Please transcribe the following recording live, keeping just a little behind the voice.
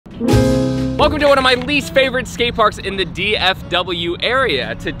Welcome to one of my least favorite skate parks in the DFW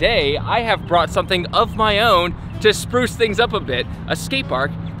area. Today, I have brought something of my own to spruce things up a bit, a skate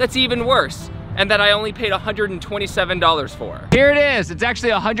park that's even worse, and that I only paid $127 for. Here it is, it's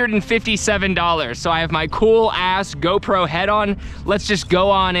actually $157. So I have my cool ass GoPro head on. Let's just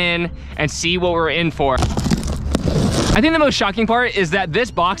go on in and see what we're in for. I think the most shocking part is that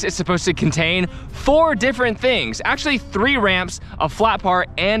this box is supposed to contain 4 different things. Actually 3 ramps, a flat part,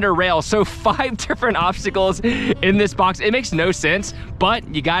 and a rail. So 5 different obstacles in this box. It makes no sense, but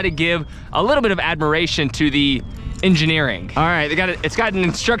you gotta give a little bit of admiration to the engineering. All right, it's got an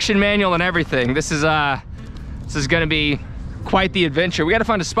instruction manual and everything. This is gonna be quite the adventure. We gotta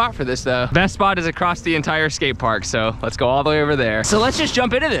find a spot for this though. Best spot is across the entire skate park, so let's go all the way over there. So let's just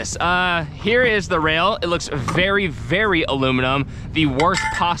jump into this. Here is the rail. It looks very, very aluminum. The worst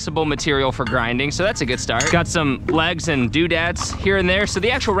possible material for grinding, so that's a good start. Got some legs and doodads here and there. So the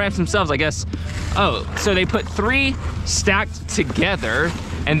actual ramps themselves, I guess, oh, so they put 3 stacked together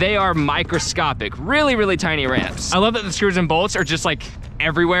and they are microscopic, really, really tiny ramps. I love that the screws and bolts are just like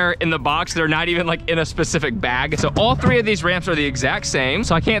everywhere in the box. They're not even like in a specific bag. So all 3 of these ramps are the exact same,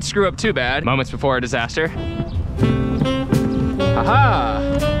 so I can't screw up too bad. Moments before a disaster. Haha!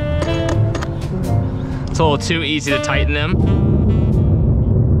 It's a little too easy to tighten them.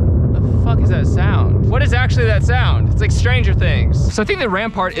 What the fuck is that sound? What is actually that sound? It's like Stranger Things. So I think the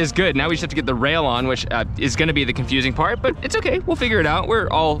ramp part is good. Now we just have to get the rail on, which is gonna be the confusing part, but it's okay, we'll figure it out. We're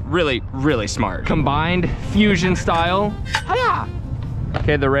all really, really smart. Combined fusion style. Hiya!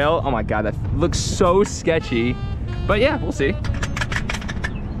 Okay, the rail, oh my God, that looks so sketchy. But yeah, we'll see.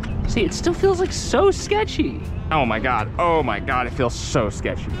 See, it still feels like so sketchy. Oh my God, it feels so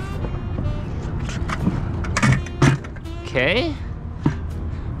sketchy. Okay.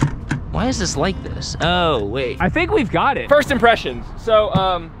 Why is this like this? Oh, wait. I think we've got it. First impressions.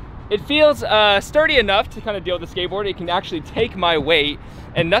 So, it feels sturdy enough to kind of deal with the skateboard. It can actually take my weight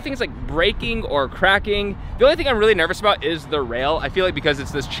and nothing's like breaking or cracking. The only thing I'm really nervous about is the rail. I feel like because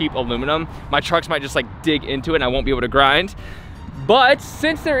it's this cheap aluminum, my trucks might just like dig into it and I won't be able to grind. But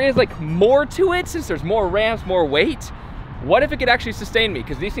since there is like more to it, since there's more ramps, more weight, what if it could actually sustain me?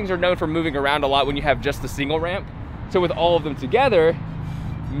 Because these things are known for moving around a lot when you have just the single ramp. So with all of them together,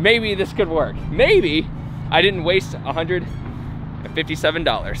 maybe this could work. Maybe I didn't waste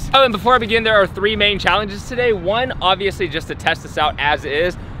 $157. Oh, and before I begin, there are 3 main challenges today. 1, obviously just to test this out as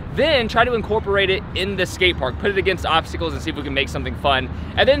is. Then try to incorporate it in the skate park, put it against obstacles and see if we can make something fun.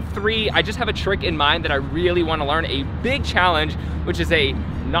 And then 3, I just have a trick in mind that I really want to learn, a big challenge, which is a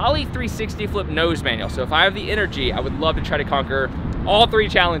Nollie 360 flip nose manual. So if I have the energy, I would love to try to conquer all 3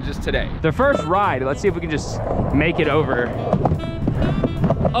 challenges today. The first ride, let's see if we can just make it over.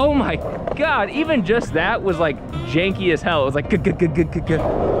 Oh my God, even just that was like janky as hell. It was like,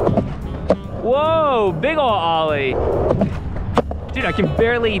 whoa, big ol' ollie. Dude, I can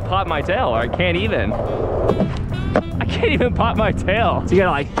barely pop my tail, or I can't even pop my tail. So you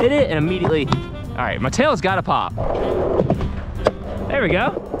gotta like hit it and immediately, all right, my tail's gotta pop. There we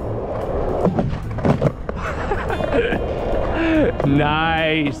go.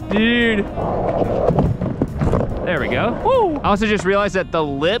 Nice, dude. There we go. Woo. I also just realized that the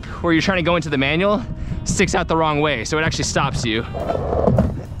lip where you're trying to go into the manual sticks out the wrong way, so it actually stops you.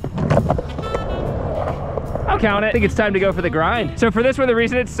 I'll count it. I think it's time to go for the grind. So for this one, the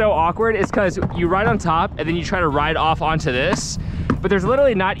reason it's so awkward is because you ride on top and then you try to ride off onto this, but there's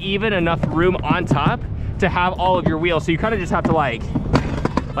literally not even enough room on top to have all of your wheels. So you kind of just have to like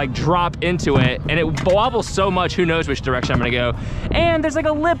drop into it, and it wobbles so much, who knows which direction I'm gonna go. And there's like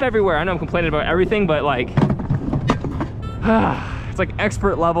a lip everywhere. I know I'm complaining about everything, but like, it's like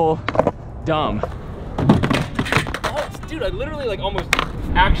expert level dumb. Oh, dude, I literally like almost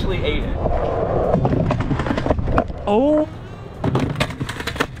actually ate it. Oh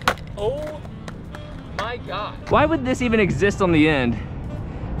my God. Why would this even exist on the end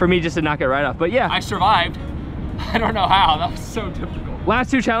for me just to knock it right off? But yeah, I survived. I don't know how, that was so difficult. Last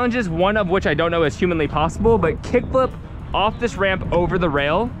 2 challenges, one of which I don't know is humanly possible, but kickflip off this ramp over the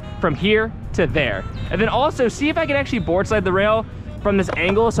rail from here to there. And then also see if I can actually board slide the rail from this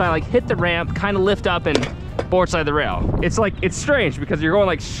angle. So I like hit the ramp, kind of lift up and board slide the rail. It's like, it's strange because you're going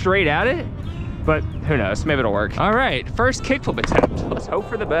like straight at it, but who knows, maybe it'll work. All right, first kickflip attempt. Let's hope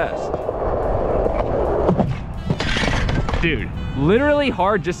for the best. Dude, literally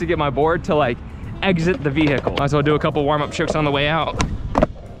hard just to get my board to like exit the vehicle. Might as well do a couple warm-up tricks on the way out.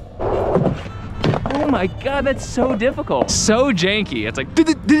 Oh my God, that's so difficult. So janky. It's like,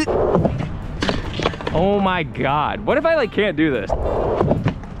 oh my God. What if I like can't do this?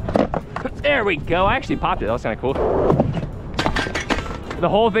 There we go. I actually popped it. That was kind of cool. The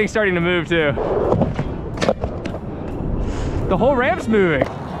whole thing's starting to move too. The whole ramp's moving.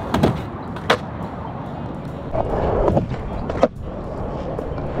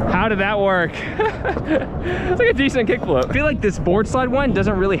 How did that work? It's like a decent kickflip. I feel like this board slide one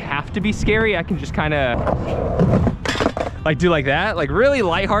doesn't really have to be scary. I can just kind of like do like that, like really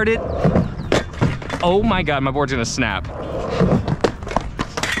lighthearted. Oh my God, my board's gonna snap.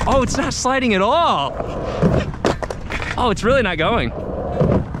 Oh, it's not sliding at all. Oh, it's really not going.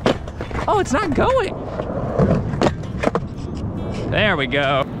 Oh, it's not going. There we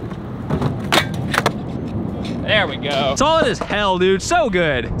go. There we go. Solid as hell, dude. So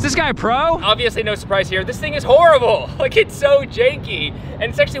good. Is this guy a pro? Obviously, no surprise here. This thing is horrible. Like, it's so janky. And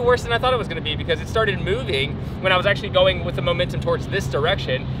it's actually worse than I thought it was gonna be because it started moving when I was actually going with the momentum towards this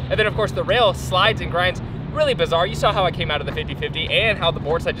direction. And then, of course, the rail slides and grinds. Really bizarre. You saw how I came out of the 50-50 and how the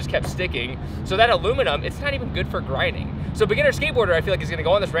board side just kept sticking. So that aluminum, it's not even good for grinding. So beginner skateboarder, I feel like, is gonna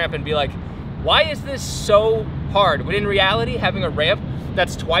go on this ramp and be like, why is this so hard? When in reality, having a ramp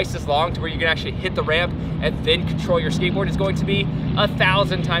that's twice as long to where you can actually hit the ramp and then control your skateboard is going to be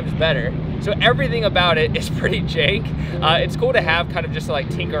 1,000 times better. So everything about it is pretty jank. It's cool to have kind of just to like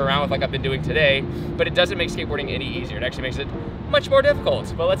tinker around with like I've been doing today, but it doesn't make skateboarding any easier. It actually makes it much more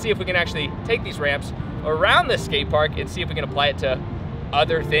difficult. But let's see if we can actually take these ramps around the skate park and see if we can apply it to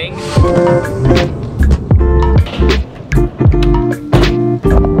other things.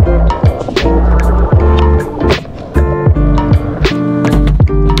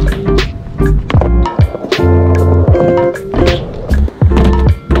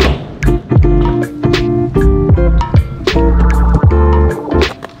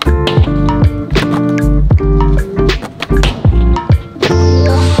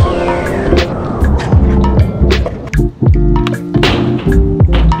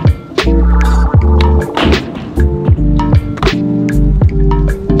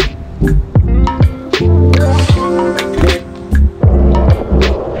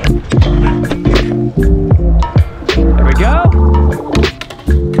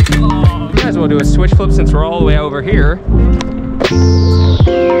 We'll do a switch flip since we're all the way over here.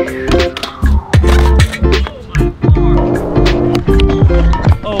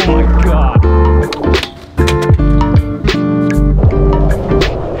 Oh my God.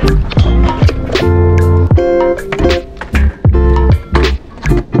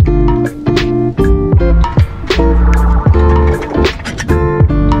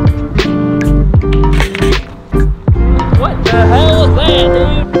 What the hell is that,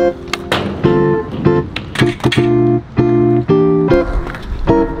 dude?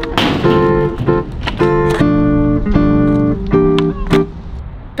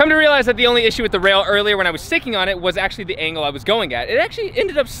 Come to realize that the only issue with the rail earlier when I was sticking on it was actually the angle I was going at. It actually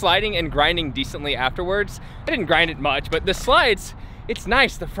ended up sliding and grinding decently afterwards. I didn't grind it much, but the slides, it's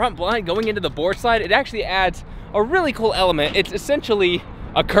nice. The front blind going into the board slide, it actually adds a really cool element. It's essentially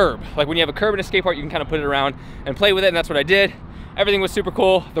a curb. Like when you have a curb in a skate park, you can kind of put it around and play with it, and that's what I did. Everything was super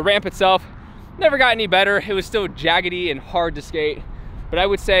cool. The ramp itself never got any better. It was still jaggedy and hard to skate, but I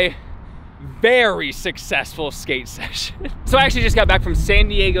would say very successful skate session. So I actually just got back from San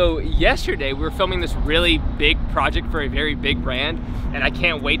Diego yesterday. We were filming this really big project for a very big brand, and I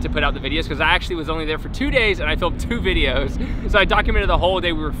can't wait to put out the videos because I actually was only there for 2 days and I filmed 2 videos. So I documented the whole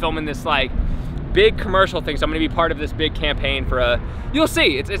day we were filming this like big commercial thing. So I'm gonna be part of this big campaign for you'll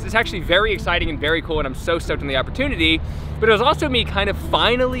see, it's actually very exciting and very cool, and I'm so stoked on the opportunity. But it was also me kind of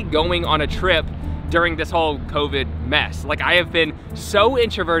finally going on a trip during this whole COVID mess. Like, I have been so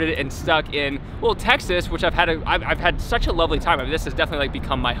introverted and stuck in, well, Texas, which I've had such a lovely time. I mean, this has definitely like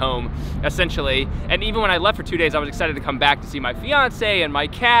become my home, essentially. And even when I left for 2 days, I was excited to come back to see my fiance and my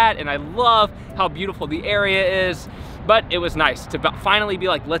cat, and I love how beautiful the area is. But it was nice to finally be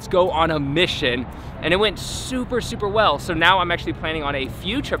like, let's go on a mission. And it went super, super well. So now I'm actually planning on a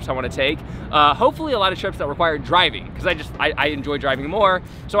few trips I want to take. Hopefully a lot of trips that require driving, because I enjoy driving more.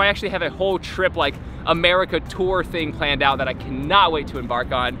 So I actually have a whole trip, like America tour thing planned out that I cannot wait to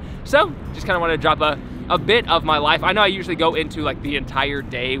embark on. So just kind of want to drop a bit of my life. I know I usually go into like the entire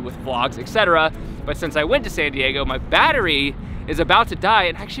day with vlogs, etc. But since I went to San Diego, my battery is about to die,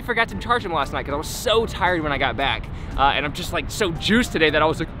 and I actually forgot to charge them last night because I was so tired when I got back. And I'm just like so juiced today that I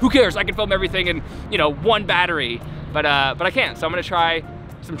was like, who cares? I can film everything in, you know, 1 battery. But I can't. So I'm gonna try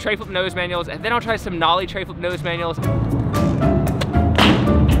some tray flip nose manuals, and then I'll try some nollie tray flip nose manuals.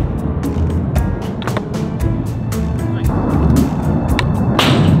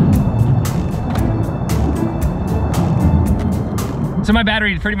 So my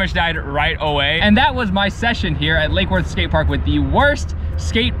battery pretty much died right away. And that was my session here at Lake Worth Skate Park with the worst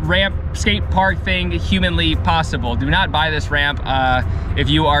skate park thing humanly possible. Do not buy this ramp if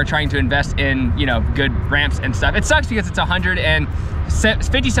you are trying to invest in, you know, good ramps and stuff. It sucks because it's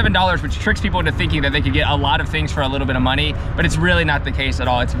 $157, which tricks people into thinking that they could get a lot of things for a little bit of money, but it's really not the case at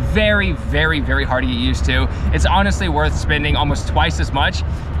all. It's very, very, very hard to get used to. It's honestly worth spending almost twice as much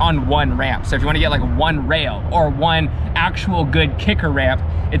on one ramp. So if you want to get like one rail or one actual good kicker ramp,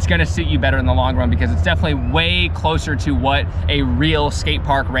 it's gonna suit you better in the long run because it's definitely way closer to what a real skate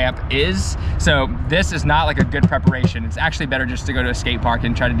park ramp is. So this is not like a good preparation. It's actually better just to go to a skate park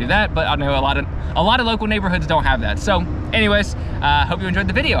and try to do that, but I know a lot of local neighborhoods don't have that. So anyways, hope you enjoyed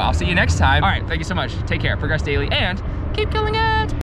the video. I'll see you next time. All right, thank you so much. Take care, progress daily, and keep killing it.